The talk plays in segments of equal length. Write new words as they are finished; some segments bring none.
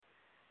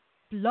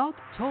Blog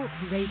Talk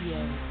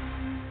Radio.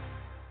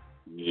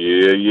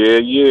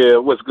 Yeah.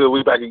 What's good?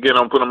 We back again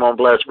on Put 'em on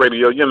Blast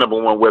Radio, your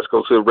number one West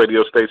Coast Hood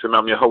radio station.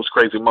 I'm your host,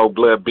 Crazy Mo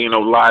Blood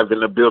Bino, live in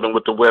the building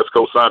with the West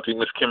Coast auntie,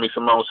 Miss Kimmy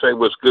Simone. Say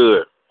what's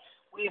good.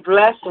 We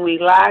blessed and we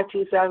live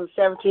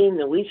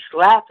 2017 and we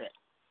slap it.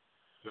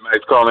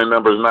 Tonight's calling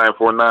number is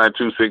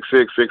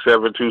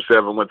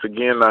 949-266-6727. Once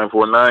again,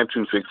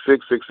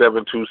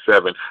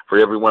 949-266-6727. For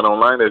everyone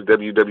online, that's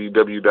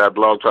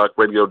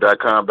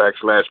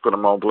www.blogtalkradio.com/Put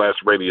 'em on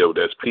Blast Radio.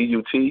 That's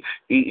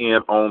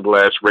PUTEM on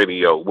Blast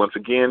Radio. Once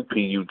again,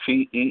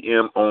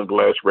 PUTEM on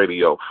Blast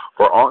Radio.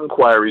 For all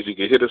inquiries, you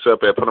can hit us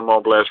up at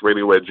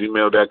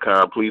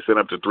putemonblast@gmail.com. Please send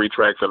up to 3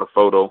 tracks and a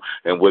photo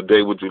and what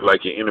day would you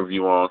like your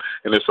interview on,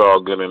 and it's all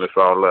good and it's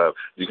all love.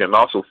 You can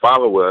also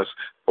follow us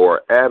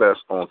or add us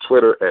on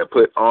Twitter at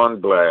Put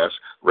On Blast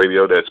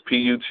Radio. That's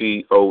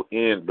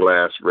PUTON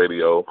Blast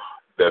Radio.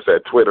 That's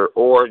at Twitter.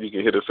 Or you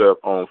can hit us up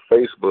on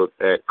Facebook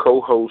at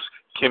co-host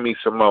Kimmy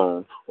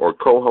Simone or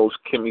co-host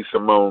Kimmy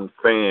Simone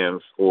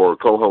Fans or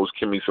co-host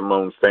Kimmy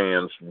Simone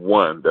Fans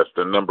 1. That's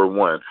the number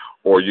 1.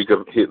 Or you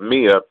can hit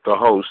me up, the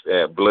host,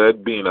 at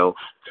Blood Bino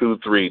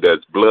 23.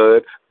 That's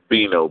Blood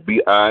Bino,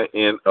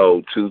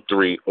 BINO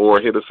 23. Or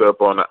hit us up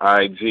on the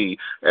IG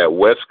at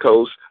West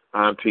Coast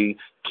Auntie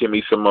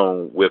Kimmy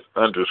Simone with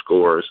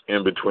underscores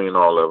in between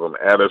all of them.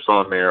 Add us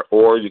on there,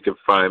 or you can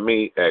find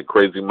me at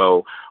Crazy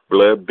Mo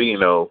Blood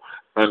Bino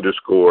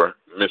underscore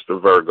Mr.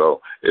 Virgo.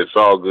 It's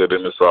all good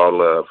and it's all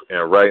love.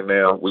 And right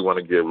now, we want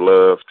to give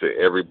love to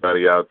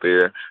everybody out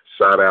there.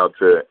 Shout out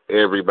to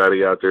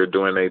everybody out there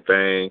doing their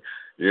thing.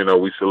 You know,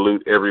 we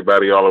salute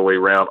everybody all the way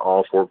around,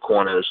 all 4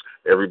 corners.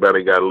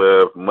 Everybody got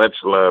love,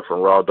 much love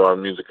from Raw Dog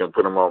Music and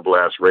Put 'em on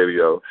Blast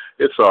Radio.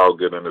 It's all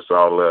good and it's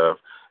all love.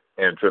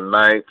 And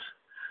tonight,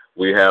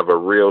 we have a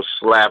real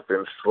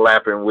slapping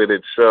with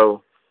it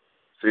show.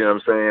 See what I'm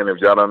saying? If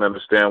y'all don't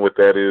understand what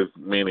that is,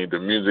 meaning the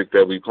music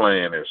that we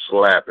playing is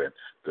slapping.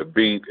 The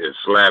beat is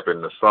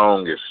slapping. The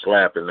song is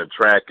slapping. The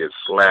track is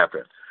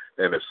slapping.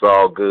 And it's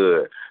all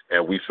good.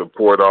 And we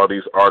support all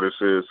these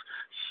artists.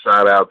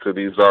 Shout out to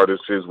these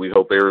artists. We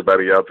hope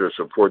everybody out there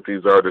support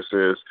these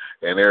artists.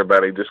 And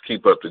everybody just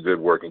keep up the good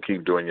work and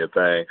keep doing your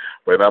thing.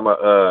 But I'm going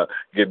to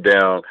get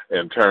down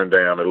and turn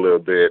down a little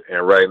bit.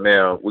 And right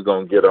now, we're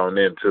going to get on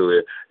into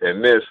it.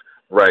 And this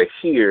right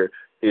here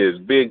is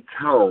Big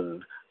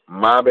Tone,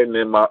 Mobbing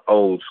in My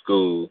Old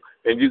School.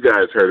 And you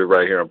guys heard it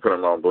right here on Put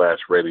 'em on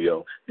Blast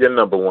Radio, your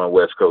number one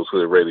West Coast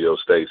Hood radio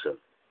station.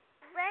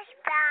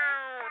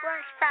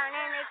 Westbound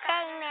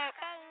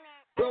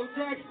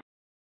Entertainment.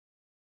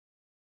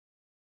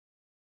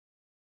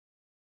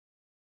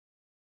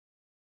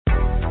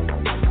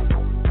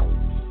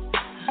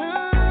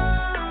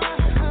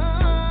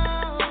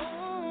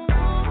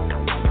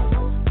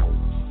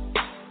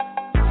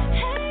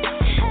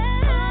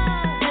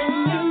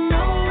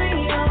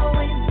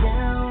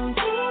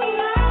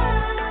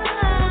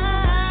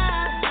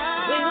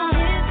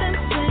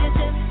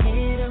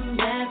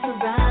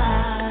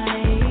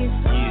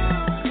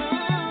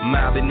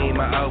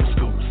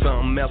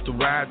 Else to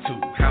ride to.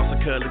 House of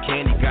color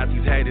candy, got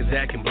these haters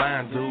acting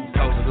blind, dude.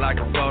 Poses like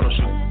a photo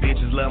shoot.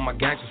 Bitches love my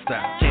gangster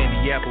style.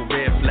 Candy apple,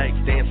 red flakes,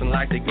 dancing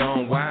like they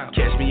gone wild.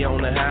 Catch me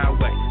on the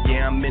highway,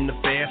 yeah, I'm in the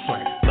fast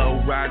lane.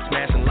 Low ride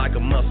smashing like a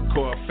muscle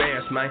car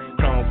fast, man.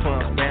 Chrome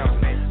pumps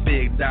bouncing,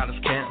 big dollars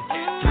counting.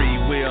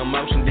 3-wheel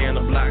motion down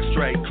the block,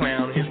 straight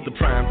clown. It's the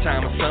prime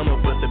time of summer,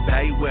 but the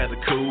bay weather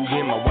cool.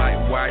 In my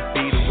white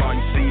beater, all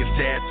you see is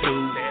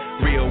tattoos.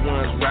 Real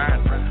ones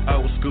riding,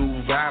 old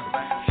school vibing.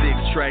 6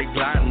 straight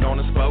gliding on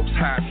the spokes,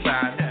 high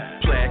side.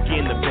 Plaque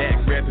in the back,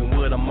 repping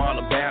what I'm all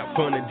about.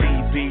 From the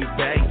DB's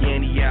Bay,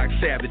 Antioch,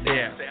 Sabbath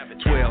out.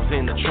 12's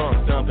in the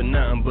trunk, thumping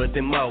nothing but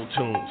them old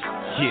tunes.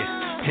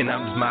 Yeah, and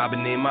I'm just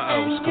mobbing in my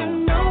old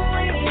school.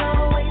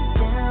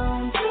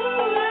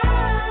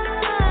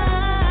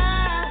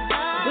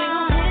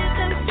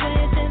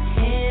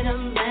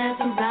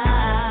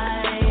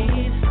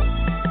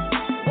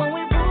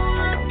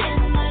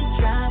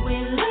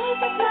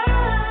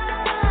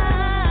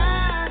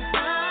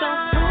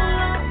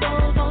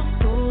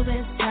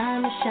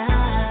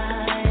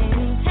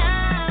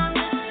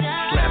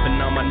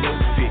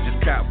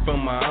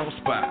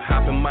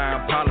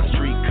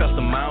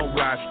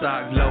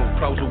 Stock low,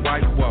 pros with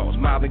white walls,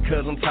 mobbing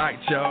cause I'm tight,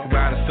 y'all.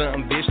 Riding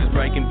something vicious,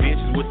 breaking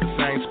bitches with the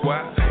same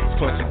squad.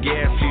 Punching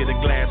gas, hear the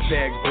glass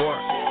tags bark.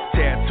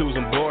 Tattoos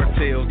and board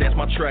tails, that's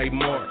my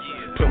trademark.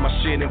 Put my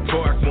shit in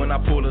park when I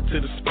pull up to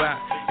the spot.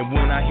 And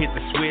when I hit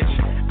the switch,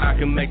 I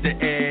can make the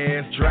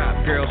ass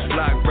drop. Girls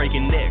flock,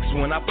 breaking necks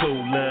when I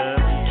pull up.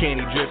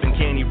 Candy dripping,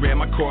 candy red,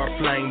 my car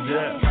flamed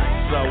up.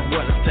 So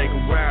what, let's take a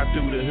ride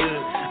through the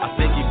hood. I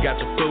think you got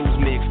your fools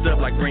mixed up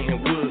like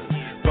Green Wood.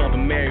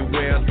 Bumping Mary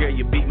Wells, girl,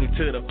 you beat me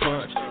to the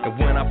punch. And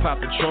when I pop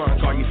the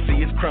trunk, all you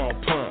see is chrome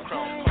pump.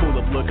 Pull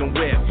up looking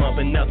wet,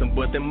 bumping nothing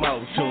but them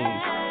old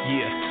tunes.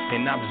 Yeah,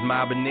 and I'm just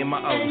mobbing in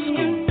my old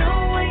school.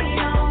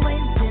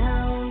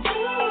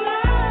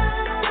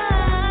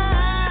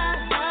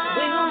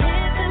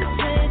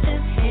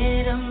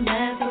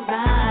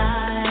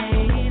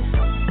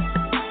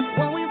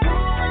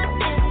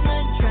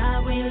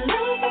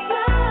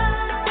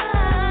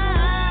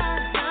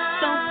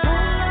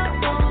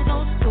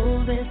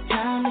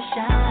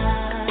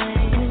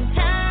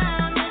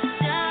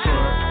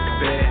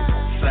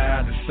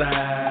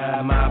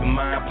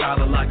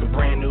 Impala like a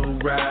brand new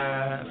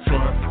ride.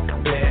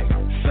 Front, back,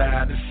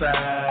 side to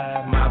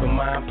side. Mobbing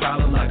my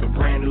Impala like a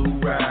brand new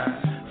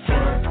ride.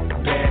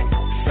 Front, back,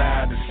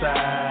 side to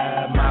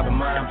side. Mobbing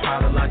my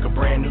Impala like a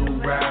brand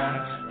new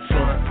ride.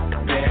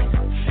 Front, back,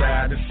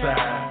 side to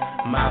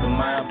side. Mobbing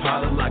my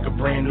Impala like a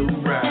brand new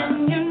ride.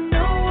 And you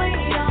know we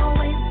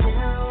always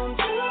down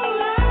to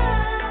ride.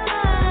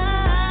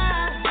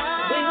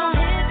 We gon'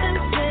 hit them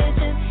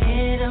switches,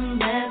 hit them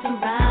left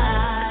and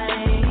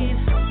right.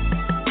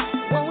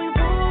 When we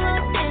pull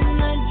up in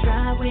the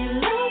drive, we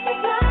love to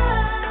ride.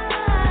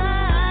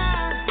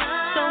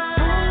 So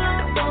pull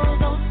up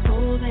those old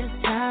schools, it's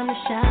time to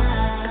shine.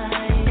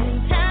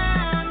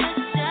 Time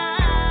to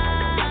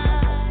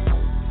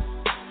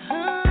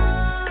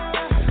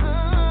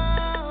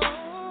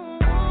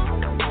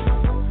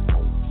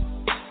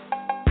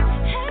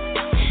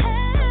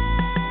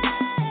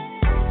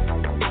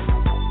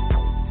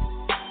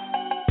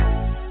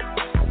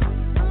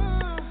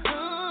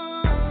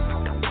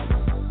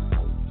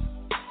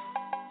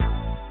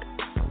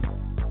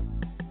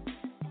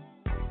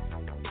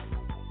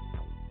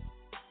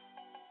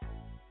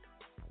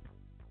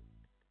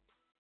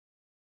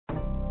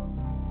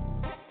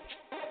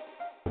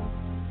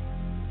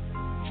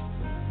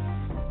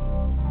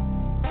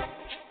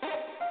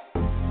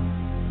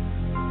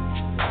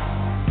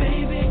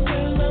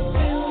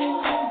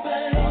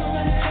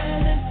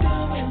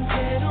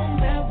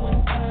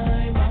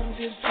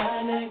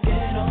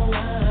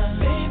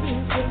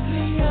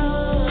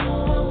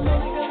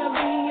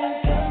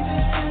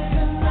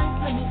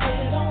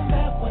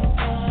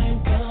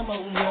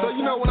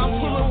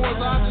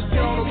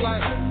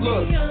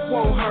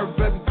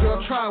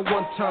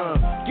one time.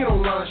 Get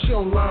online, she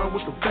online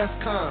with the best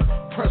kind.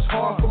 Press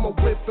hard for my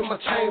whip and my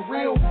chain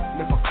real.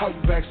 And if I call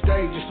you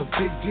backstage, it's a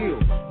big deal.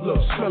 Look,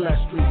 smell that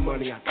street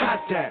money, I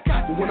got that.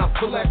 But when I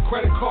pull that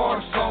credit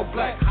card, it's all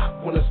black.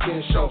 When the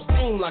skin shows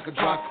steam like a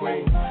dry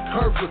clean.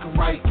 Curves looking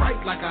right, bright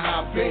like a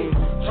high beam.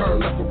 Turn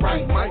left or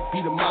right, might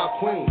be the mob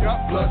queen.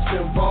 Blood's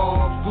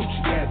involved,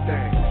 Gucci that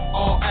thing.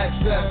 All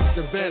access,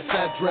 advanced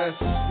address.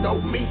 No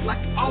meat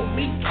like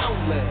OMeezy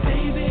outlet.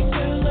 Baby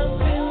girl, I'm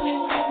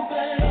feeling so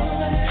bad.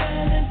 All I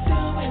had to do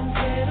is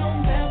get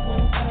on that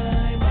one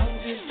time. I'm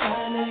just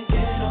trying to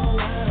get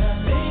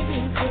online. Baby,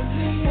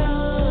 quickly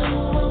on.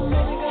 I'm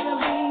only gonna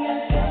be in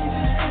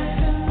Texas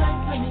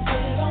tonight. Let me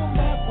get on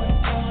that one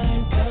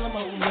time. Come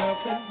on, girl,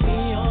 put me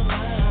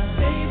online.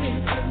 Baby,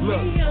 put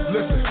me on.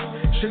 Listen.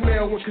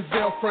 Chanel with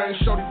Gazelle frame,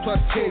 shorty plus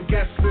 10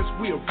 guest list,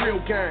 we a real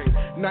gang.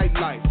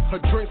 Nightlife, her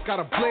drinks got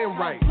a blend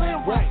right.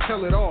 Won't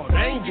tell it all, they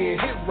ain't getting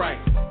hit right.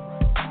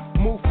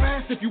 Move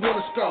fast if you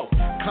wanna score.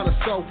 Kinda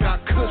so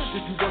got kush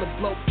if you wanna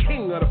blow.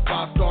 King of the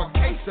 5-star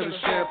case of the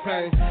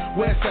champagne.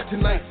 Where's that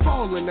tonight?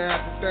 Falling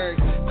after thing.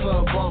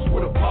 Club boss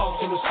with a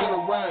boss in the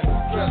center ring.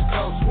 Dress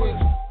code switch,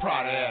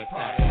 proud of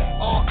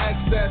everything. All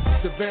access,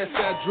 advanced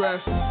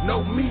address.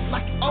 No meat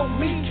like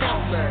OMeezy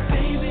outlet.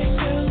 Baby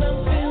girl,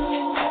 I'm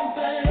feeling so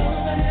bad.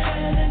 All I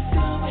had to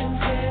do is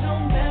get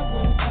on that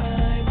one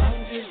time.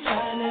 I'm just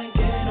trying to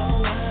get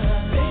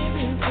online.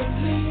 Baby,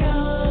 quickly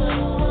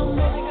on. I'm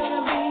only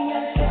gonna be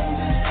in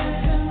Texas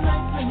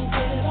tonight. Let me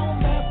get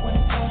on that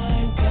one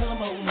time.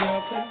 Come on,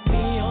 girl, put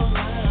me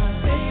online.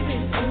 Baby,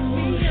 put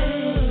me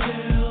on.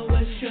 Girl,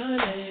 what's your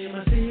name? I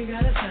see you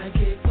got a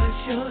sidekick. What's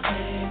your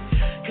name?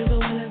 'Cause I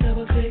wanna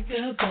double click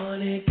up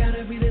on it.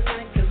 Gotta be this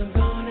night 'cause I'm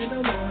gone in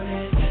the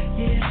morning.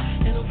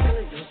 Yeah, and I'm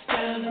feeling your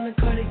style in the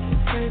cardigan.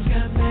 Friends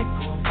got Mac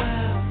on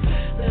file.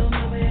 Little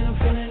mama, and I'm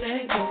feeling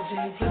that Gucci.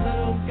 Plus I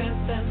don't got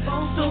that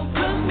phone, so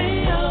put me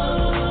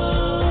on,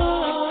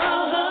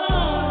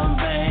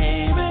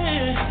 baby.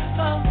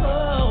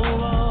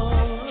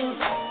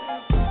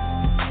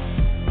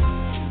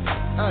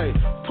 Hey,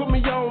 put me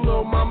on,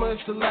 little mama,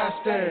 it's the last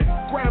stand.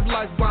 Grab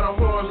life by the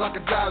horn like a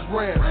Dodge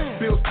Ram.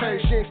 Bills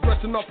paid, she ain't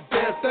stressing off a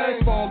damn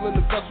thing. Fall in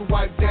the vessel,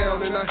 wipe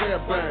down in her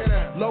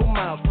hairband. Low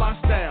miles, fly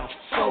style,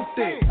 so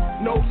thick.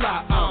 No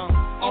lie, I'm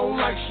on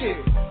like shit.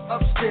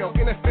 Upscale,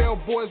 NFL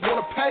boys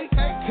wanna pay.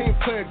 Team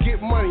player,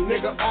 get money,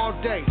 nigga, all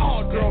day.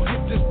 Girl,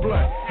 hit this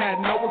blunt, had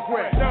no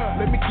regret.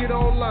 Let me get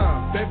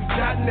online,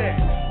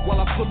 baby.net.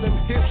 While I pull them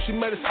hips, she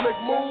made a slick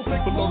move.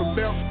 Below the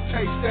belt,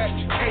 taste that,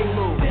 you can't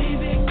lose.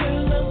 Baby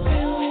girl, I'm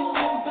feeling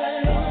so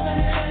bad. All I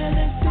had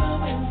to do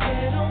is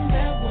get on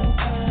that one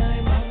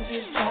time. I'm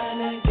just trying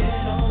to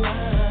get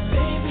online.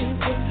 Baby,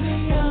 quickly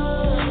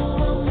on.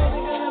 I'm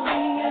only gonna be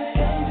in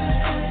Texas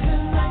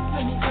tonight.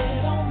 Let me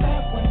get on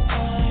that one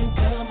time.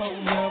 Come on,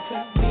 girl,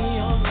 put me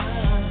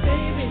online.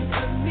 Baby,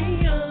 put me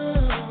on.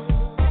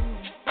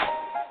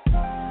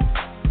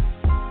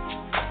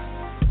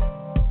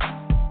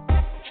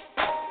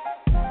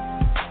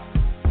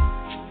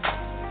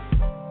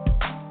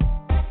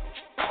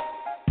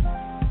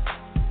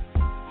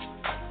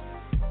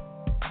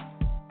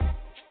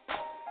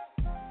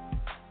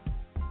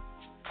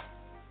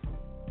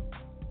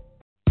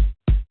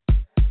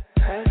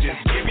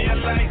 Just give me a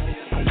light.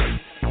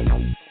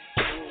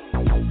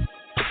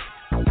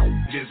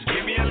 Just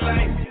give me a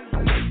light.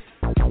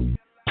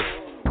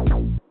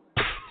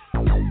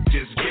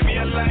 Just give me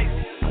a light.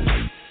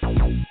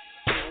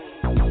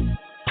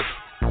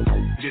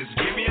 just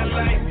give me a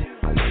light.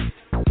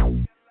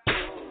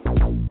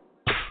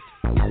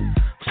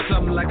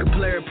 Something like a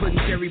player putting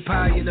cherry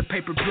pie in a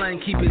paper plane.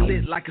 Keep it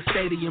lit like a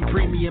stadium.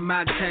 Premium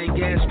octane,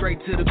 gas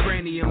straight to the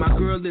cranium. My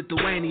girl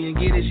Lithuanian,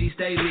 get it, she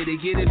stay lit it.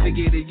 Get it,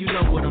 forget it, you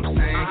know what I'm saying.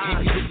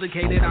 Can't be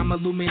duplicated, I'm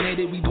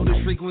illuminated. We do this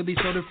frequently,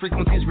 so the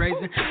frequency's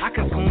raising. I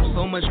consume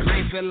so much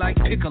green, feel like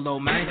Piccolo,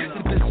 man.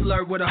 The pistol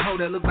alert with a hoe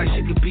that look like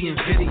she could be in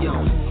video.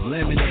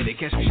 Eliminated,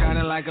 catch me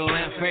shining like a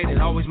lamp faded.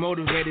 Always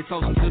motivated,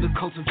 toasting to the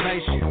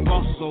cultivation.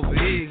 Bosses over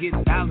here,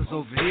 getting dollars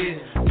over here.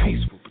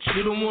 Peaceful.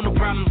 You don't want no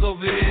problems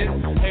over here.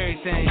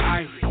 Everything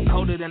ivory,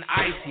 colder than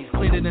icy,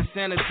 cleaner than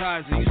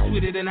sanitizer. You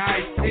sweeter than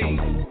iced tea.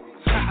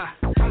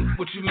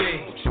 What you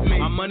mean?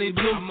 My money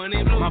blue,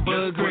 my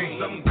bud green.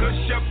 Put some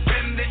kush up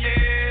in the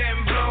air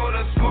and blow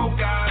the smoke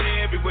out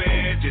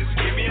everywhere. Just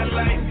give me a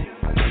light.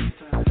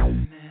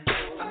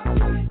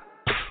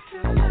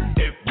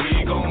 If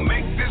we gon'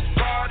 make this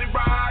party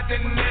right,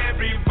 then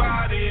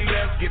everybody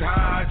let's get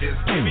high.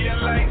 Just give me a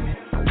light.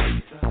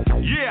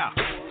 Yeah,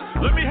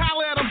 let me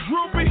holler at him,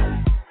 DroopE.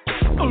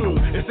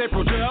 It's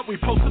April Dubb, we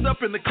posted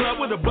up in the club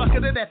with a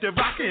bucket of that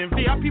vodka and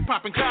VIP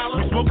popping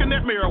collars. We smoking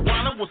that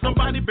marijuana with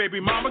somebody, baby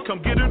mama.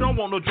 Come get it, don't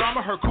want no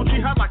drama. Her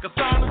coochie hot like a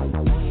sauna.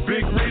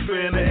 Big reaper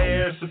in the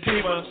air,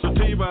 sativa.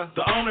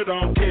 The owner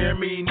don't care,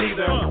 me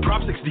neither.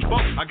 Drop 64,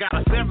 I got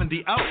a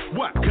 70. Oh,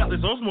 what? Got this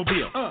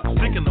Oldsmobile,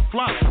 sticking the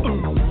flop.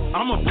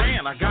 I'm a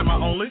brand, I got my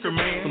own liquor,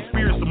 man. Some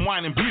spirits, some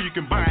wine and beer you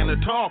can buy in a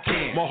tall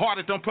can. My heart,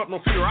 it don't pump no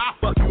fear, I'll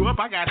fuck you up,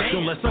 I got hands.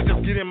 Don't let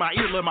suckers get in my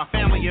ear, let my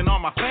family and all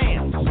my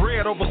fans.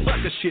 Bread over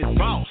sucker shit,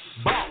 boss.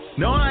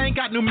 No, I ain't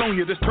got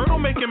pneumonia, this turtle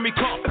making me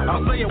cough.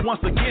 I'll say it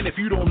once again if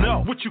you don't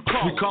know what you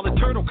call. We call it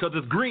turtle cause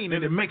it's green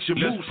and it makes your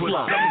mood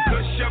slow. Put some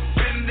kush up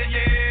in the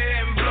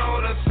air and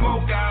blow the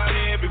smoke out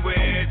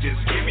everywhere.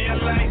 Just give me a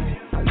light.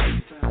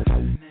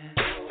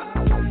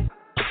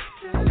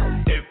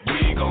 If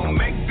we gon'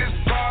 make this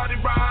party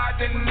right,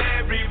 then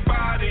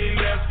everybody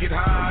let's get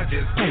high.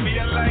 Just give me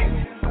a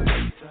light.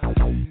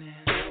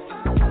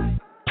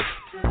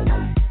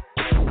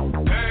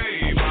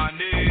 Hey, my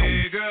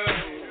nigga,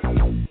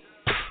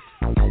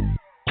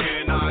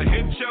 can I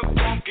hit your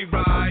funky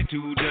ride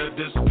to the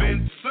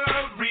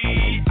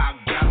dispensary? I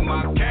got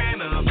my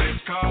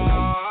cannabis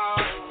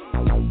card,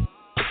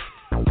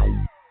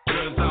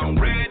 'cause I'm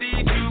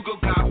ready to go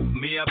cop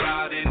me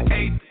about an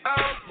 8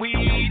 of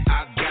weed.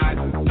 I got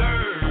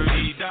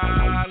 $30,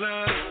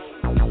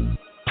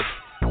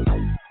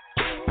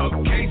 a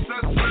case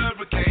of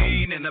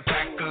Slurricane and a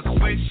pack of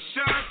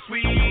Swisher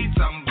Sweets.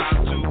 I'm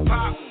about to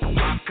pop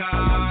my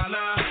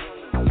collar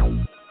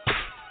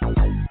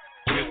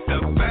with the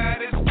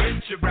baddest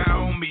bitch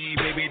around me,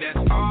 baby,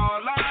 that's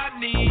all I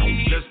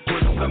need. Let's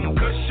put some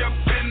kush up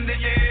in the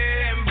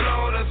air and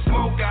blow the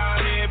smoke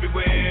out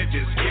everywhere.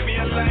 Just give me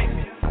a light.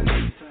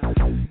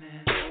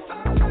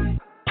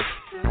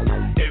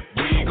 If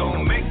we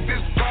gon' make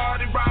this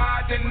party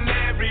right, then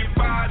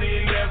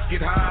everybody let's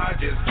get high.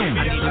 Just give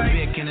me a light. I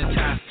need a Vic and a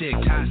tie stick.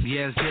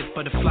 Yeah, zip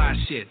for the fly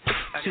shit.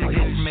 2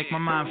 hits make my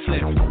mind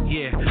flip.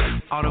 Yeah,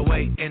 all the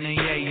way in the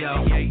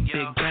yo.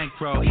 Big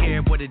bankroll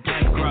here where the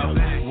dank grow.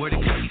 Where the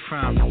cookie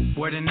from?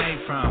 Where the name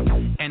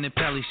from? And the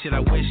belly shit, I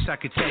wish I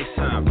could taste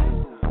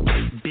some.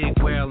 Big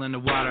whale in the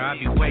water, I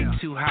be way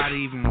too high to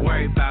even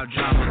worry about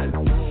drama.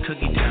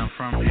 Cookie down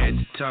from head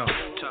to toe.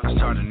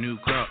 Start a new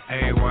growth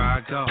everywhere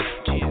I go.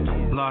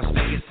 Las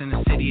Vegas in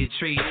the city of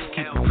trees.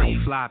 Keep it pretty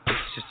fly,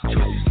 bitch, just a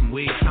twist of some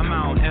weed. I'm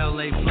out on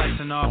LA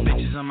flexing, all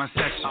bitches on my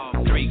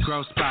section. 3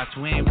 gross spots,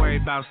 we ain't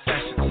worried about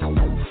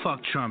sessions.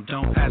 Fuck Trump,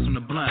 don't pass on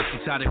the blunt.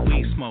 Exotic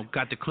weed smoke,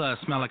 got the club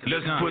smell like a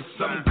Let's gun. put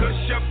some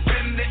kush up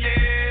in the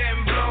air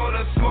and blow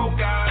the smoke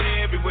out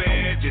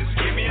everywhere. Just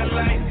give me a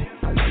light.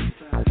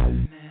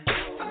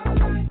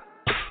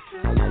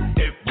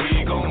 If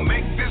we gon'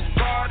 make this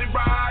party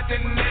right,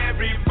 then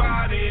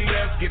everybody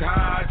let's get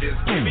high.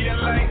 Just give me a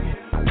light.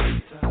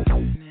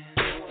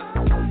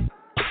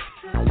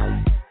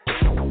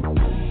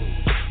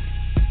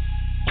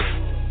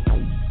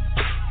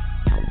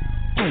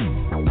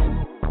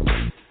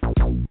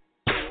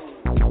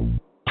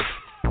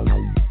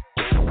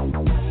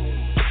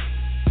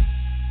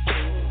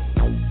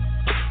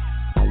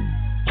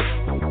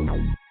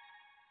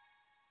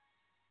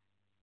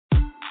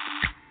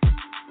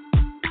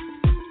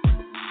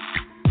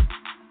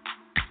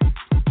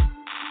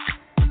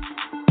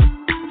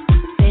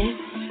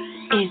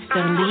 It's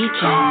the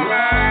Legion.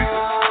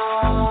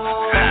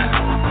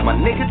 My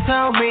nigga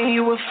told me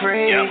you were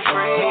free. I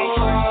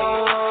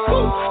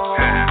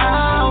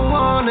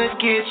wanna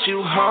get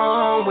you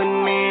home with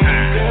me.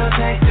 Girl,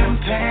 take them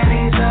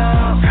panties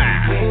off.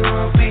 We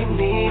won't be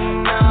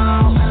needing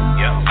no.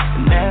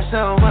 And that's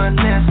so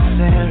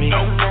unnecessary.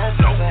 Just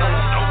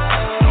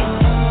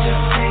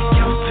take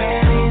your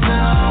panties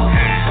off.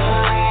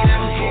 Leave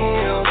them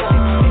heels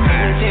on.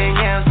 Everything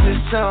else is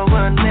so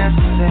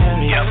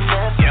unnecessary.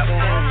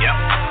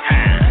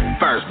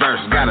 First verse,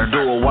 gotta do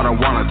it what I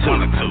wanna do.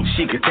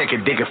 she could take a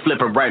dick and flip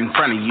it right in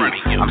front of you.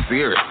 I'm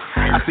serious.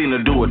 I seen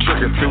her do a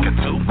trick or two.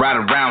 Right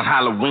around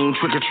Halloween,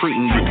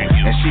 trick-or-treating you.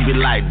 And she be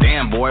like,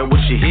 damn, boy, what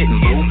you hitting,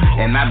 boo?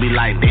 And I be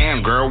like,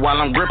 damn, girl, while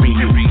I'm gripping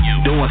you.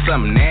 Doing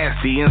something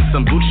nasty in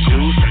some Gucci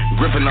shoes.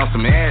 Gripping on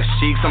some ass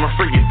cheeks, I'm a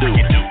freaky dude.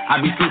 I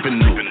be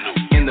sleeping new.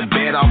 In the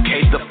bed, all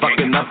case of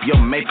fucking up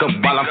your makeup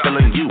while I'm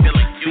feeling you.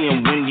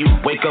 Seeing when you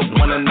wake up,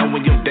 wanna know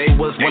when your day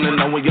was, wanna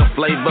know when your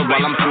flavor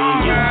while I'm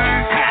seeing you.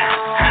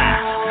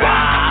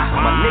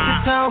 My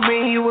nigga told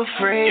me you were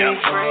free.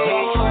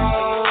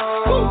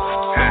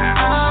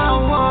 I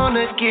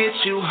wanna get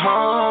you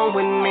home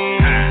with me.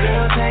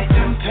 Girl, take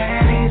them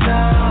panties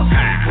off.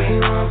 We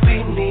won't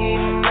be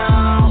needing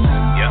no.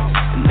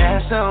 And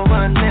that's so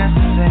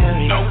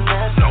unnecessary.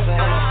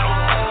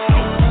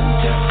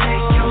 Just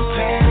take your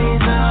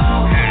panties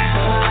off.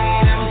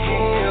 Leave them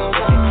heels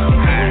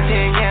on.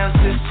 Everything else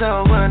is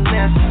so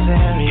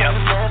unnecessary.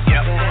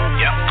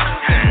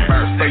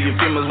 So you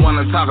females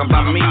wanna talk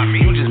about me?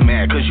 You just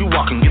mad cause you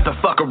walking, get the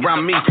fuck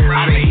around me.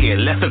 Out of here,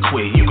 left or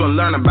quit, you gon'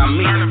 learn about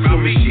me.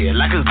 Smooth shit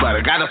like it's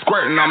butter, got a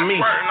squirtin' on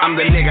me. I'm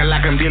the nigga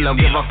like I'm D-Lo,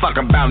 give a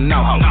fuck about no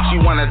hoe. She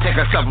wanna take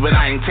herself, but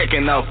I ain't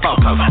taking no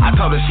photos. I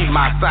told her she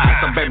my side,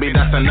 so baby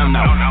that's a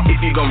no-no.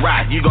 If you gon'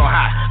 ride, you gon'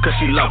 hide, cause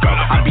she loco.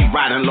 I be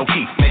riding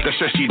low-key, making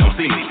sure she don't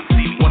see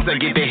me. Once I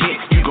get the hit,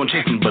 you gon'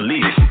 chase and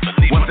believe it.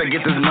 Once I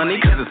get this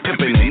money, cause it's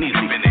pimpin' and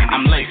easy.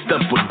 I'm laced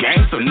up with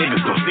game, so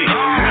niggas gon' see it.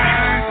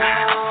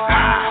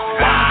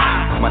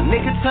 My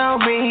nigga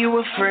told me you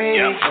were free.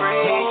 I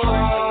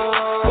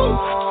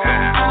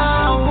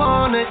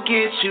wanna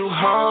get you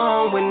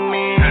home with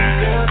me.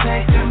 Girl,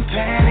 take them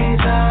panties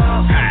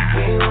off.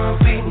 We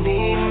won't be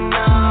needing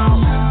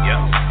no.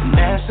 And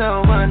that's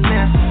so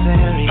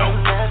unnecessary. Just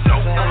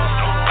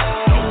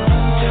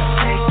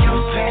take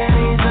your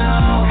panties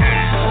off.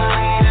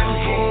 Leave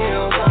them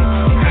heels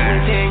on.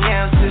 Everything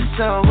else is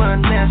so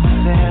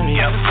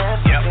unnecessary.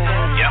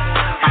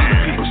 I'm the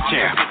people's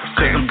champ.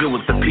 Cause I'm good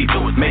with the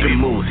people, making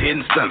moves,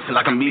 hitting stunts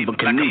like I'm Eva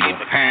Knievel.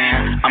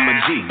 I'm a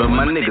G, but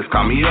my niggas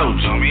call me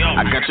OG.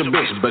 I got your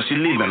bitch, but she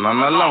leaving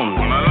on her lonely.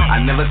 I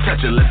never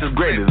touch her unless it's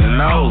greater than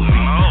the Ozy.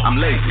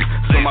 I'm lazy,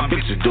 so my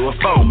bitches do it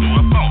for me.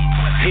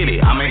 Hit it,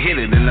 I'ma hit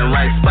it in the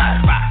right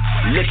spot.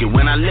 Lick it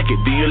when I lick it,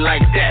 do you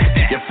like that?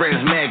 Your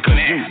friend's mad cause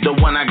you the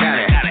one I got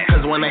at.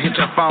 Cause when I hit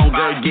your phone,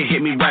 girl, you hit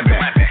me right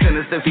back.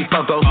 Sending sexy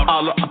photos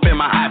all up in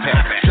my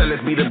iPad. So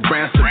let's be the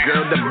brand, so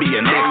girl, to be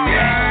a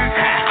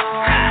next.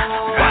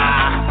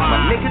 My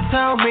nigga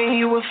told me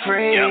you were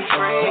free. I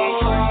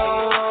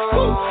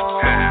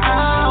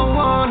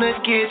wanna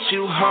get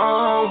you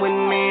home with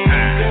me.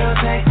 Girl,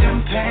 take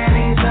them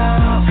panties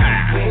off.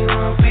 We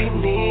won't be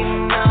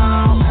needing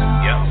no.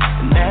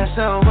 And that's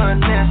so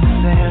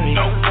unnecessary.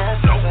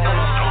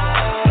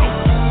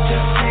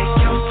 Just take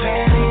your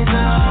panties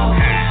off.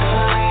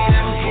 Leave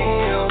them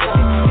heels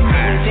on.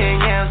 Everything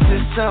else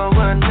is so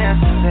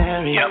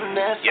unnecessary. Yeah.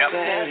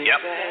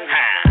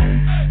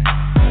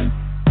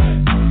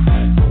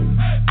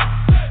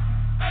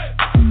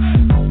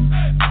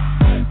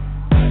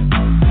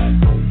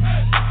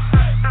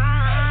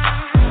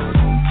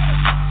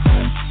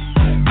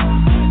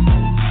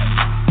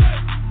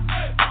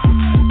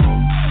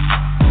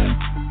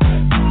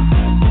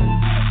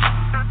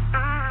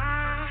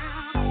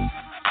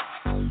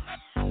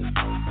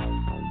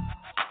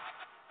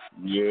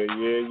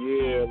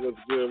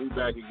 What's good? We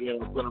back again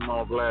with Put 'em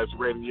on Blast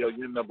Radio,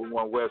 your number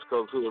one West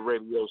Coast hood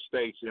radio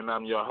station.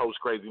 I'm your host,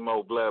 Crazy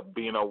Mo Blood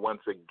Bino,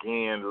 once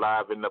again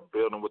live in the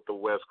building with the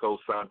West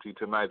Coast Santi.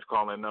 Tonight's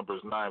calling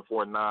numbers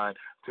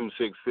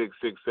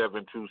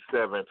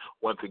 949-266-6727.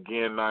 Once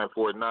again,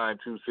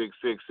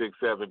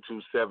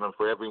 949-266-6727.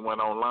 For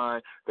everyone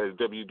online, that's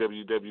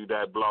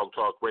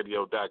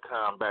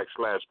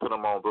www.blogtalkradio.com/Put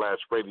 'em on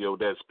Blast Radio.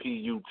 That's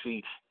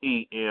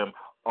PUTEM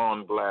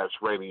on Blast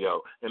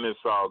Radio. And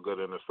it's all good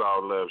and it's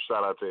all love.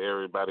 Shout out to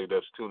everybody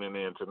that's tuning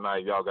in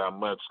tonight. Y'all got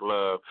much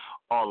love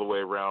all the way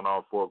around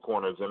all four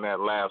corners. And that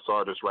last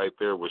artist right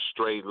there was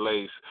Straight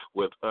Lace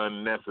with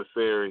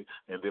Unnecessary.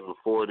 And then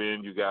before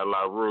then, you got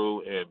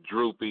Laroo and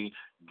DroopE,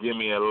 Give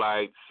Me a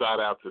Light. Shout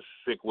out to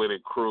Sick With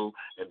It Crew.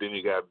 And then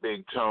you got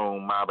Big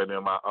Tone mobbing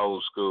in my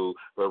old school.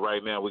 But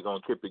right now, we're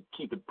going to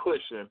keep it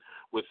pushing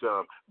with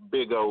some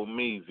Big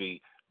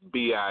OMeezy,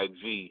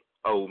 B.I.G.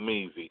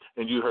 OMeezy.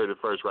 And you heard it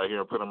first right here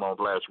and Put 'em on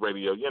Blast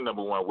Radio, your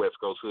number one West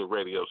Coast hood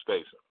radio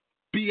station.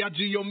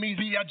 B.I.G. OMeezy,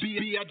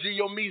 B.I.G.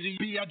 OMeezy,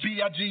 B.I.G.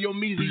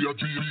 OMeezy,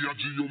 B.I.G.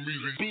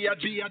 OMeezy,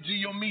 B.I.G.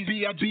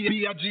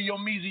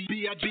 OMeezy,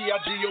 B.I.G.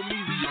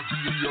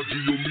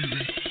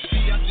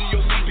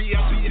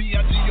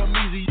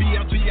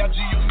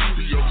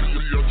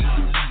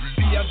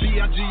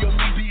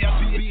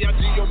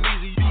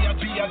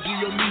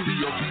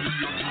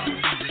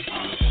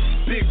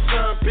 Big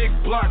time, big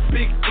block,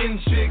 big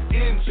engine,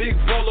 big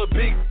roller,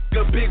 big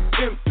pimp,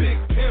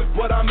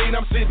 What I mean,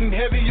 I'm sitting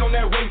heavy on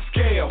that weight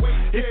scale.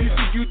 If you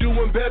think you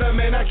doing better,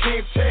 man, I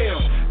can't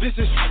tell. This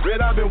is shit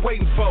that I've been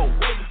waiting for.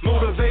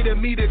 Motivated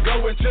me to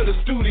go into the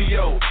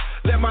studio.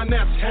 let my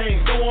naps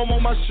hang, throw them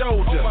on my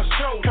shoulder.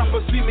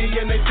 Coppers see me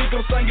and they think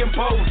I'm slanging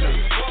boulders.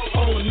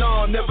 Oh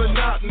no, never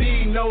not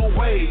me, no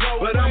way.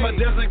 But I'm a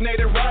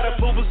designated rider,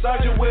 pull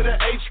beside you with an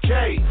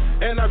HK.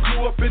 And I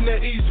grew up in the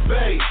East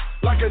Bay,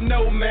 like a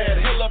nomad,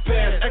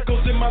 helipad,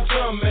 echoes in my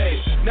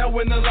tummy. Now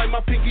when the light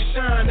my pinky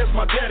shine, that's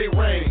my daddy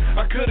ring.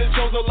 I could've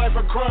chose a life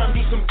of crime,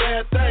 do some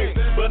bad things,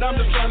 but I'm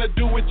just trying to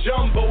do it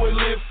jumbo and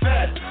live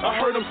fat. I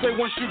heard them say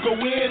once you go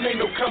in, ain't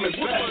no coming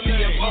back.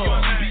 What's my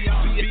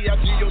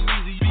name? What's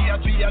my name?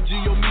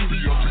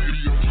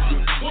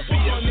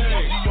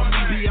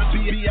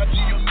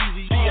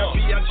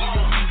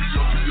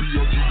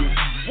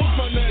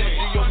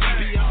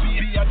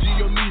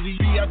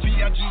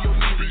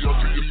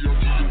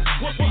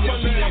 What's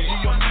my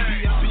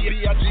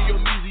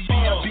name?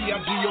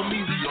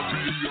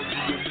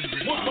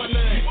 What's my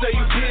name? You say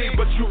you big,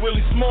 but you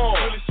really small.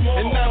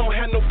 And I don't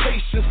have no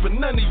patience for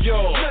none of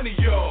y'all.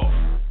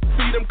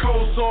 Feed them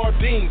cold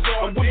sardines.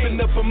 I'm whipping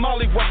up a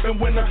molly weapon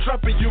when I'm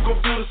trapping, you gon'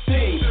 feel the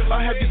scene.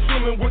 I have you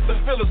swimming with the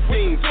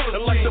Philistines.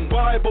 And like the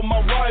Bible, my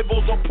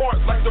rivals are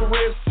part like the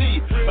Red Sea.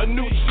 A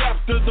new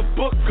chapter, the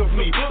book of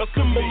me. A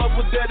symbol of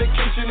what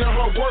dedication and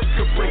hard work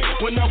could bring.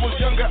 When I was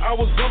younger, I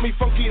was gummy,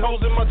 funky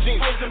hoes in my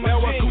jeans. Now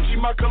I Gucci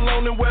my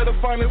cologne and wear the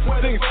finest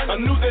things. I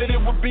knew that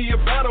it would be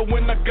a battle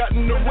when I got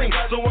in the ring.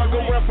 So I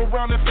go rap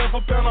around and pound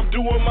for pound, I'm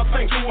doing my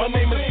thing. My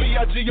name is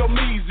B.I.G.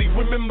 OMeezy,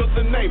 remember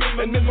the name.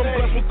 And if I'm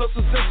blessed with the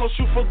success, I'll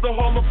shoot for the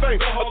Hall of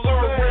Fame. A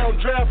third round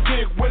draft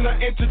pick when I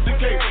entered the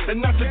game. And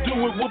not to do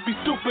it would be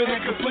stupid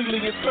and completely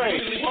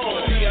insane.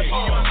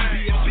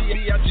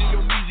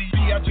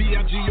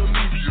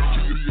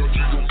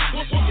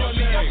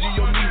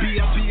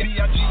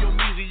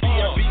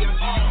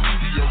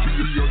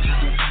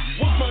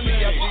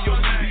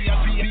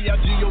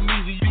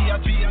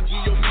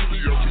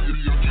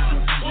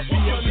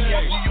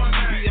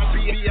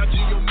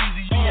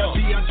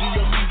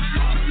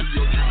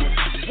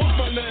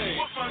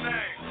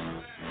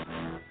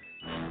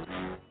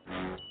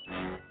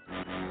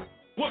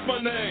 What's my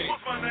name?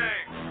 What's my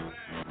name?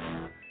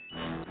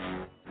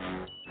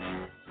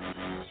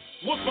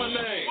 What's my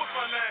name?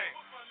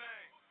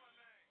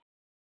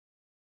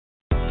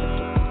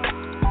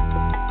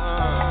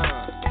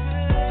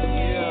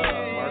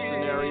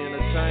 Mercenary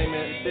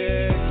entertainment,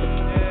 dig.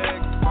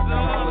 I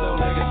got my little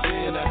nigga D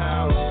in the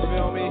house, you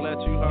feel me? I'll let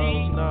you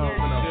hoes know,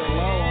 when I feel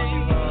low on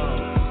you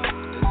hoes.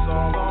 It's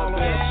all on the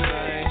bitch,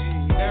 man.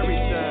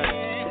 Everything.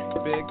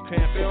 Big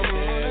pimp, dig.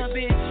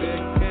 Big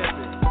pimp.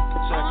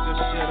 Check this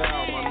shit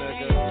out, my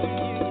nigga.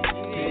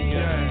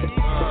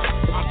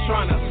 I'm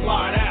trying to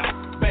slide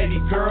out, baby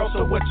girl,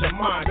 so what your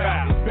mind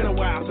got? It's been a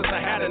while since I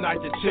had a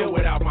night to chill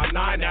without my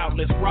 9 out.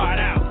 Let's ride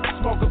out,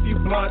 smoke a few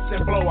blunts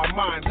and blow our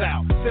minds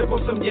out. Sip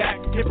on some yak,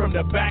 hit from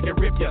the back and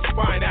rip your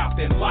spine out,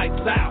 then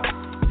lights out.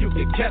 You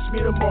can catch me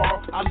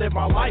tomorrow. I live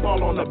my life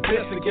all on the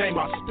business game.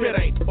 My spit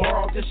ain't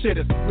borrowed. This shit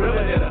is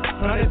realer than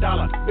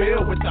 $100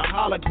 bill with the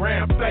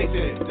hologram face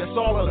in it. That's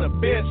all on the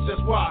bitch.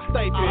 That's why I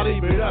stay fit. I'll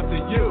leave it up to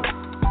you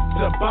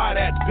to buy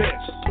that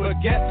bitch.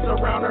 Baguettes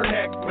around her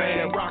neck,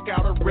 man, rock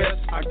out her wrist.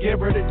 I give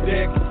her the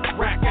dick,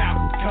 rack out,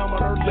 come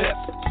on her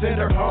lips. Send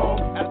her home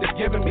after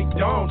giving me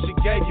dome. She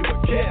gave you a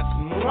kiss.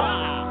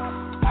 Mwah!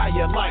 How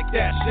you like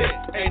that shit?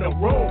 Ain't no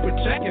room for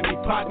checking me,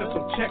 partner,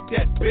 so check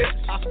that bitch.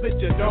 I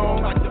split your dome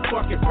like the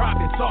fucking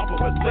profits off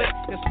of a lick.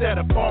 Instead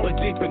of falling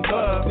deep in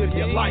love, live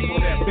your life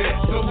on that bitch.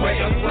 The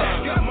way I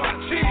stack up my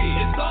cheese,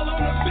 it's all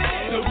on the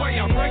bed. The way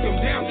I break them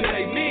down to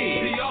they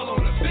knees, be all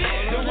on the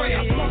bed. The way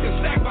I smoke a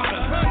stack by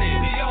the 100,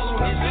 be all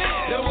on the bed.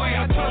 The way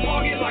I turn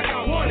ball it like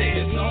I want it,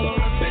 it's all on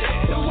the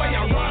bed. The way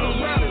I ride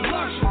around in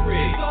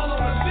luxury, it's all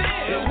on the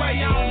bed. The way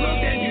y'all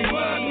look and you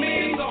bug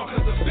me, it's all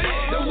cause of bed.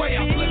 The way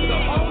I flip the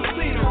whole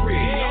scenery,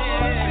 all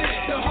on the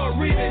bed. The whole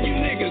reason you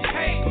niggas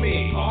hate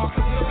me, all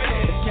cause of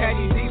bed.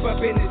 Caddy deep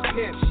up in this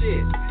pimp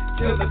shit.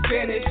 Till the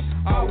finish,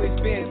 always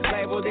been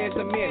labeled as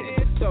a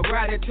minute. So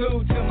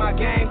gratitude to my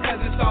game, cause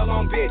it's all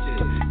on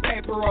bitches.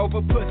 Paper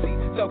over pussy,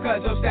 so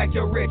cuz you'll stack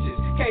your riches.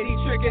 KD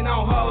tricking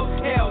on hoes,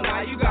 hell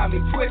nah, you got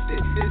me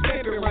twisted. This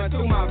paper run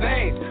through my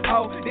veins.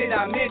 Oh, did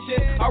I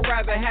mention? I'd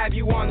rather have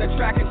you on the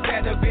track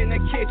instead of in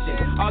the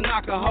kitchen. I'll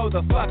knock a hoe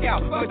the fuck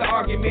out, fuck the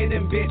argument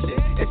and bitching.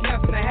 It's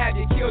nothing to have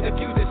you killed if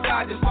you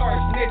decide to start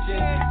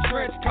snitching.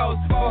 Trench coats,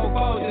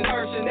 fofos, and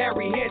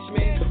mercenary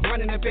henchmen.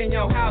 Running up in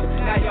your house,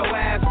 now your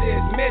ass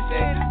is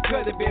missing.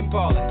 Could've been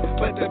ballin',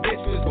 but the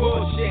bitch was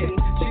bullshitting.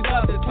 She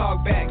loved to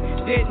talk back,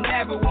 didn't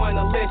ever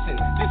wanna listen.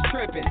 Just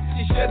tripping,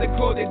 she should've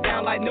cooled it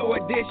down like New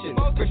Edition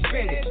for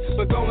spinach.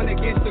 But going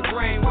against the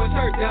grain was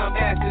her dumb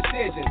ass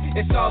decision.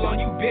 It's all on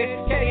you, bitch.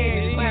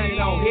 K.A.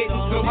 planning on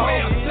hitting. The way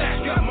I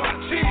stack up my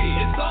cheese,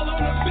 it's all on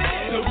the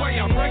bed. The way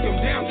I break them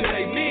down to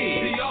they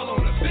knees, be all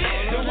on the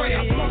bed. The way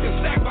I smoke a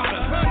stack by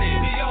the 100,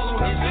 be all on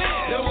the bed.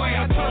 The way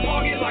I turn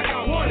ball it like I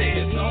want it,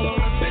 it's all on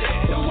the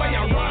bed. The way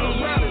I ride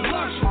around in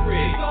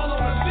luxury, it's all on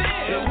the bed.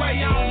 The way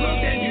y'all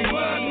look and you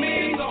bug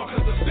me, it's all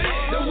cause of bed.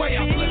 The way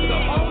I flip the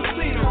whole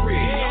scenery,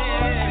 all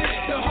on the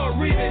bed. The whole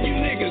reason you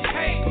niggas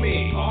hate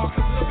me, all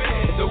cause of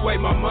bed. The way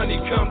my money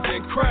comes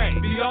in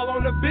crank, be all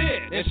on the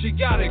bed. And she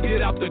gotta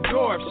get out out the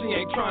door if she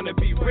ain't trying to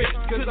be rich.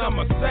 Cause I'm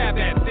a stab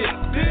at this.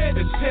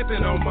 It's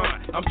pimpin' on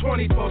mine. I'm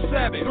 24/7,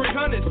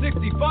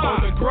 365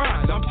 on the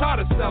grind. I'm tired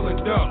of selling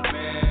dope.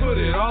 Put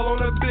it all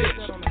on a bitch.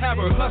 Have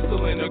her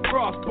hustling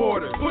across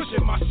borders,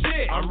 pushing my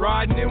shit. I'm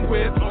riding in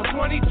whips on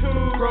 22,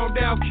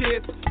 chromed out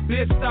kids.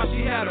 Bitch thought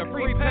she had a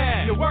free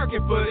pass. You're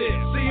working for this.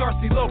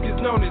 CRC Loc is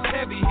known as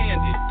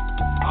heavy-handed.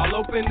 I'll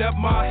open up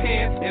my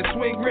hand and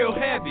swing real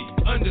heavy.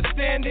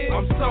 Understand it?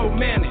 I'm so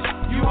managed.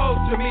 You hoes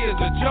to me is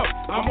a joke.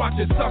 I'm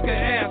watching sucker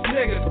ass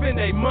niggas spend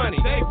their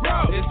money. They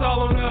broke. It's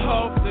all on the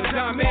hoe, the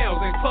diamonds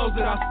and clothes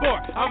that I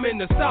sport. I'm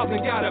in the south and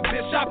got a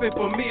bitch shopping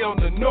for me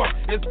on the north.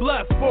 It's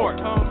blood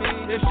sport,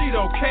 homie. If she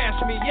don't cash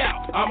me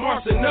out, I'm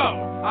marching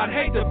up. I'd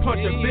hate to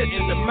punch a bitch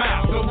in the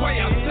mouth. The way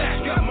I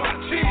stack up my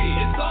cheese,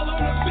 it's all on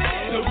the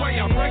bitch. The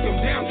way I break them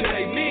down to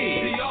they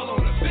knees, be all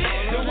on the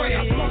bitch. The way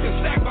I smoke a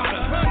stack by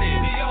the hundred,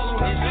 be all on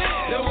the bitch.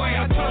 The way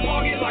I turn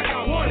mortgage like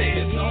I want it,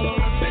 it's all on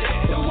the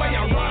bitch. The way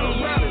I ride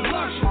around in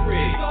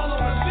luxury, it's all on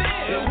the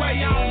bitch. The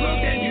way I look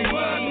and you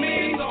love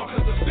me, it's all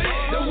cause of bitch.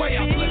 The way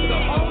I flip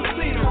the whole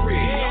scenery,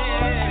 it's all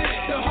on the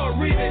bitch. The whole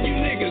reason you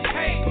niggas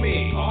hate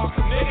me,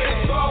 niggas,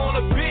 it's all on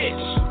the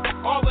bitch.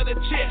 All of the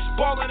chicks,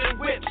 ballin' and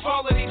whips,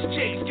 all of these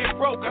chicks get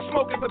broke. I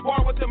smoke at the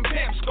bar with them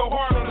pimps, go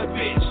hard on the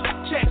bitch.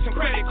 Checks and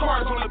credit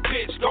cards on the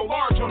bitch, go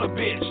large on the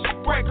bitch.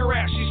 Break her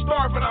ass, she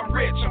starving, I'm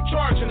rich, I'm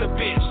charging the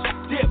bitch.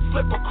 Dip,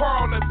 flip a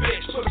car on the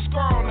bitch, put a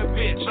scar on the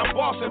bitch. I'm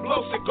bossing,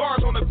 blow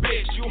cigars on the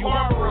bitch, you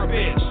harbor a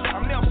bitch.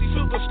 I'm Nelsie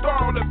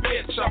Superstar on the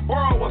bitch, I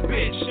borrow a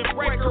bitch. And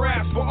break her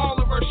ass for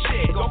all of her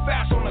shit, go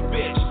fast on the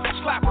bitch.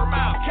 Slap her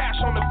mouth, cash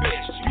on the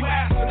bitch. You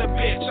assin' the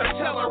bitch, I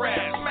tell her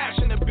ass,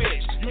 smashing the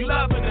bitch. You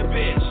loving the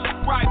bitch.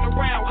 Riding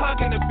around,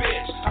 hugging the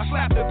bitch. I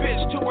slap the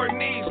bitch to her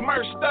knees,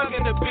 merch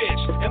thugging the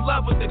bitch. In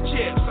love with the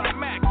chips, I'm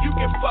Mac, you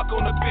can fuck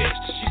on the bitch.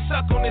 She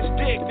suck on this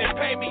dick, then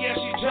pay me as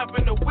she jump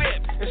in the whip.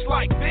 It's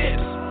like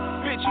this.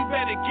 Bitch, you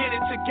better get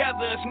it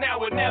together, it's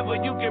now or never.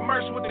 You can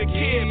merch with the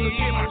kids,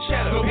 look at my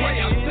cheddar. The way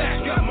I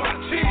stack up my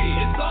cheese,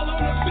 it's all on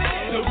the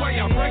bitch. The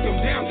way I break them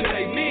down to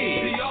they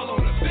knees, be all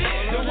on the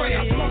bitch. The way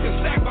I smoke a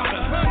stack by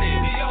the hundred,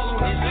 be all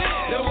on the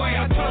bitch. The way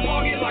I turn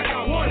mortgage like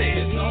I want it,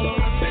 it's all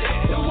on the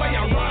bitch. The way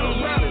I ride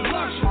around in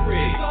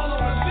luxury, it's all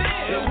on the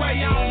bitch. The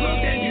way I look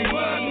and you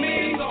love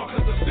me, it's all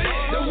cause of bitch.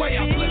 The way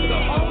I flip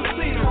the whole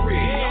scenery,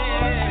 it's all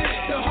on the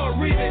bitch. The whole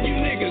reason you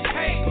niggas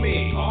hate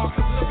me, all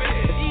cause of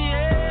bitch.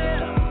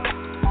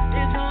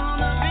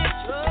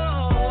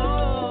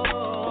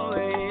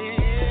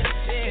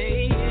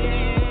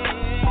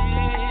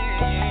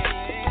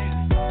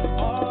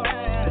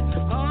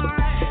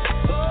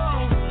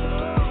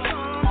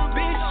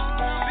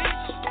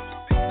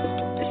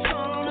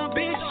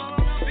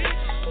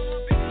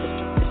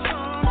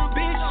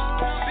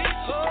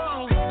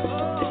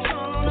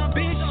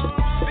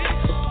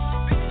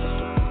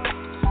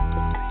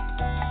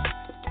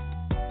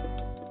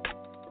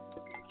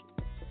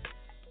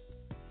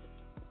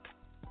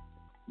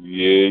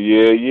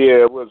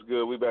 Yeah. What's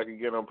good? We back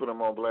again on Put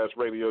 'em on Blast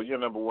Radio, your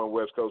number one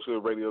West Coast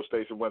Hood radio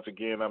station. Once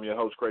again, I'm your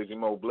host, Crazy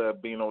Mo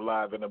Blood, Bino,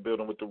 live in the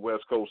building with the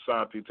West Coast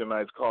Santi.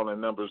 Tonight's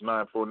calling numbers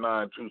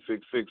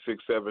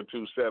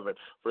 949-266-6727.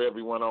 For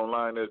everyone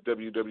online, that's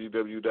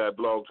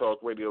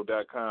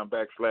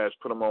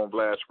www.blogtalkradio.com/Put 'em on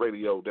Blast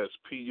Radio. That's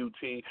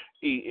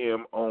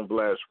PUTEM on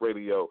Blast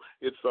Radio.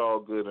 It's all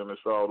good and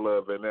it's all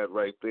love, and that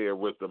right there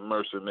with the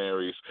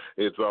Mercenaries.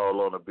 It's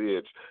all on a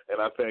bitch.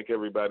 And I thank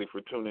everybody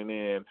for tuning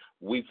in.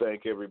 We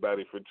thank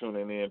everybody for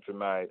tuning in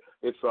tonight.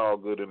 It's all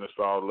good and it's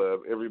all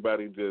love.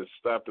 Everybody just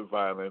stop the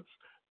violence,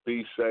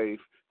 be safe,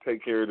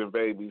 take care of the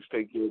babies,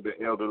 take care of the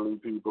elderly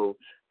people,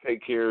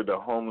 take care of the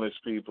homeless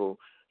people.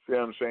 See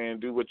what I'm saying?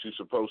 Do what you're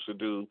supposed to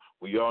do.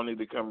 We all need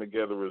to come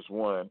together as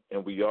one,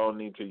 and we all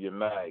need to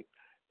unite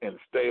and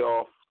stay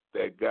off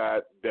that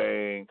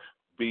goddamn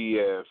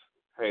BS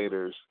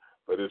haters.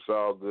 But it's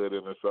all good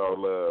and it's all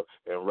love.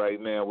 And right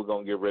now we're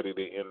going to get ready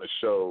to end the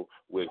show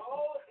with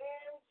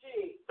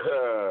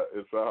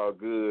it's all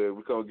good.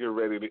 We're going to get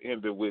ready to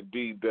end it with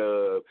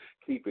D-Dubb,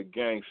 Keep It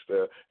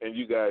Gangsta. And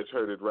you guys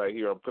heard it right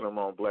here on Put 'em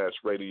on Blast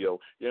Radio,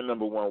 your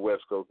number one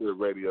West Coast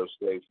radio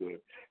station.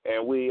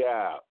 And we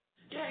out.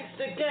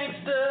 Gangsta,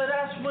 gangsta,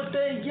 that's what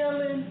they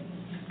yelling.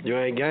 You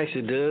ain't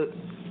gangsta, Dubb.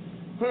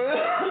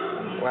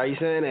 Why you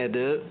saying that,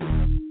 Dubb?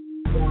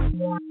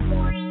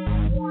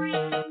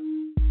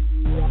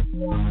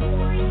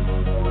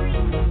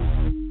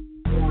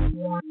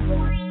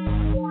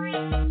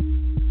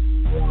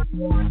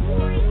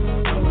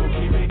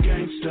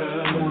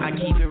 I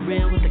keep it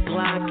real with the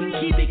Glock and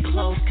keep it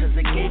close, cause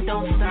the game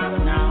don't stop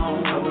now.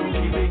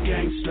 Keep it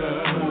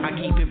gangsta. I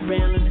keep it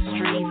real in the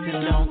streets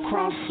and don't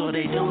cross so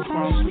they don't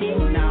cross me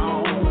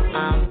now.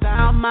 I'm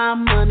about my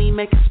money,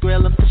 make a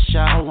skrill up the show.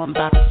 I'm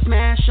about to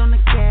smash on the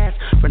gas,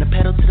 bring the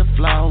pedal to the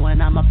floor.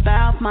 And I'm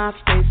about my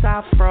space,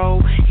 I fro.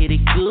 Hit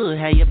it good,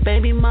 hey your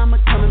baby mama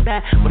coming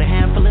back with a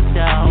handful of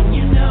dough. And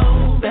you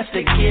know, best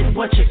to get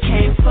what you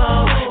came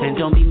for. And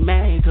don't be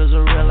mad, cause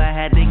a real I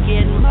had to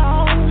get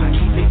more. I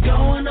keep it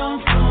going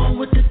on phone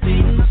with the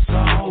beat in my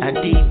soul. I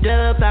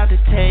D-Dubb about to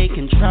take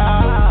control.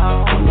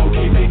 I'm gon'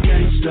 keep it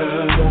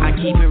gangsta. I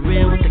keep it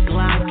real with the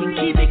Glock and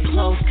keep it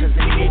close, cause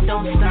the hit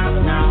don't stop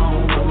now.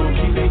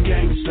 Keep it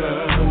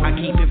gangsta. I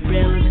keep it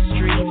real in the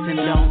streets and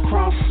don't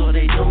cross so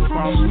they don't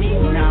cross me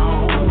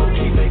now.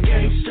 Keep it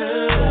gangsta.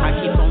 I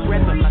keep on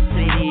reppin' my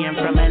city and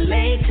from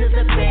LA to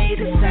the Bay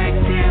to Sac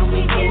Town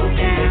we get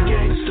down.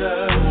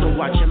 So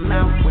watch your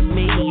mouth with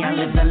me, I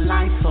live the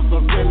life of a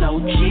real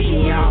OG,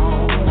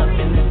 y'all. Up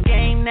in this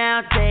game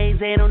nowadays,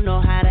 they don't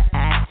know how to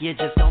act. You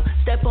just don't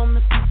step on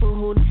the people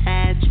who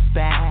had your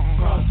back.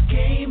 Cross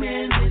game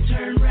and then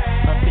turn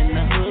right. Up in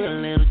the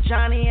hood, little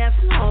Johnny ass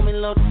homie,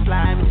 load the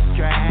slide with the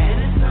strap.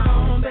 And it's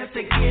on, best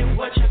to get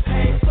what you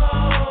pay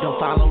for. Don't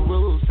follow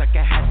rules,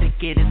 sucker had to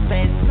get his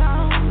face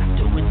on.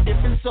 I do it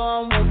different so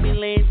I won't be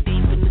laying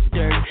deep in the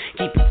dirt.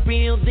 Keep it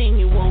real, then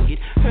you won't get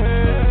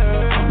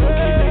hurt.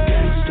 Keep it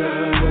gangsta.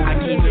 I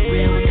keep it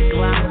real with the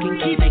Glock and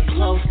keep it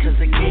close, cause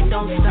the game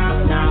don't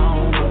stop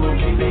now.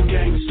 Keep it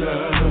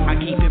gangsta. I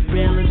keep it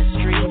real in the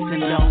streets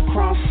and don't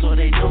cross so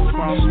they don't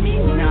cross me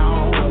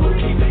now.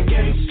 Keep it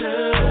gangsta.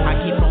 I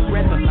keep on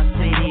reppin' my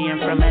city and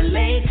from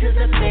LA to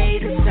the Bay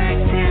to Sac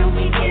Town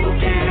we get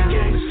down.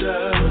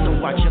 So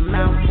watch your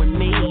mouth with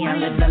me, I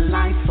live the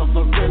life of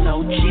a real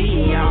OG,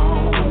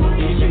 y'all.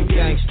 Is you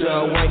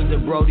gangsta, wait the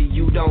Brody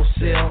you don't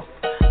sell.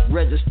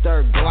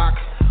 Registered Glock.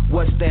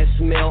 What's that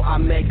smell? I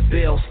make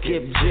bail,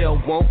 skip jail,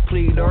 won't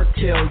plead or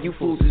tell. You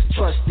fools is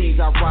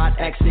trustees, I ride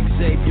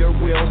Xavier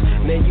wheels.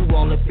 Man, you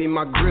all up in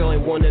my grill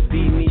and wanna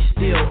be me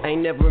still.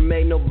 Ain't never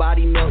made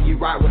nobody melt you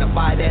right when I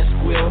buy that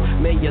squill.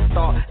 Man, you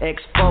thought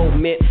Expo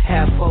meant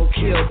half O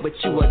killed, but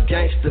you a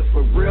gangster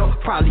for real,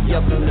 probably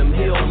up in them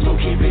hills, so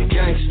keep it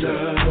gangster.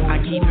 I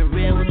keep it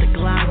real with the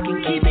Glock and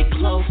keep it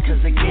close,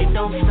 cause the game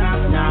don't stop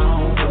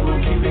now.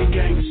 Keep it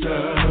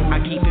gangster. I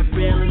keep it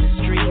real in the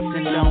streets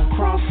and don't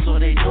cross so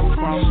they don't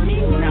cross me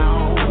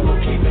now.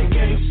 Keep it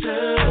gangsta.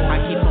 I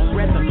keep on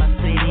reppin' my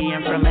city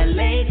and from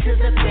LA to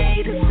the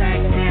Bay to Sac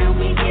Town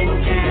we get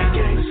down.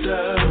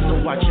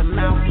 So watch your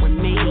mouth with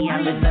me,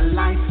 I live the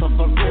life of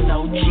a real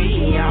OG,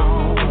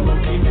 y'all.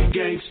 Keep it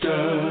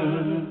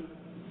gangsta.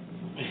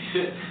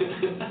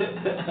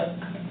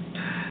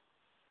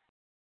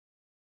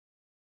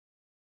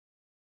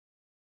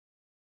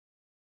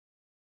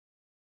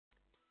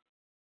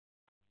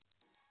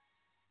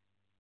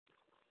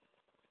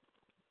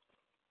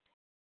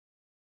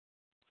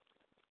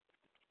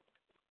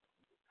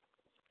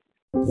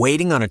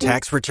 Waiting on a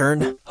tax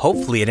return?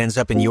 Hopefully it ends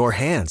up in your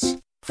hands.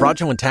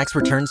 Fraudulent tax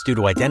returns due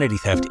to identity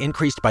theft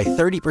increased by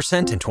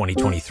 30% in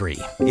 2023.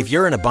 If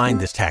you're in a bind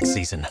this tax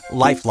season,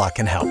 LifeLock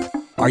can help.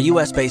 Our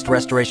U.S.-based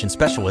restoration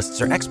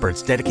specialists are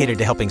experts dedicated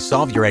to helping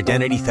solve your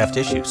identity theft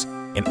issues.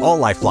 And all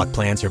LifeLock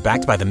plans are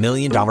backed by the $1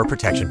 Million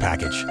Protection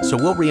Package. So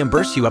we'll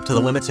reimburse you up to the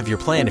limits of your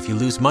plan if you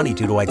lose money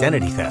due to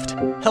identity theft.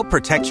 Help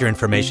protect your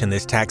information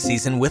this tax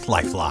season with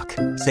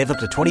LifeLock. Save up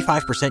to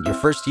 25% your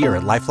first year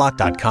at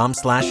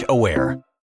LifeLock.com/aware.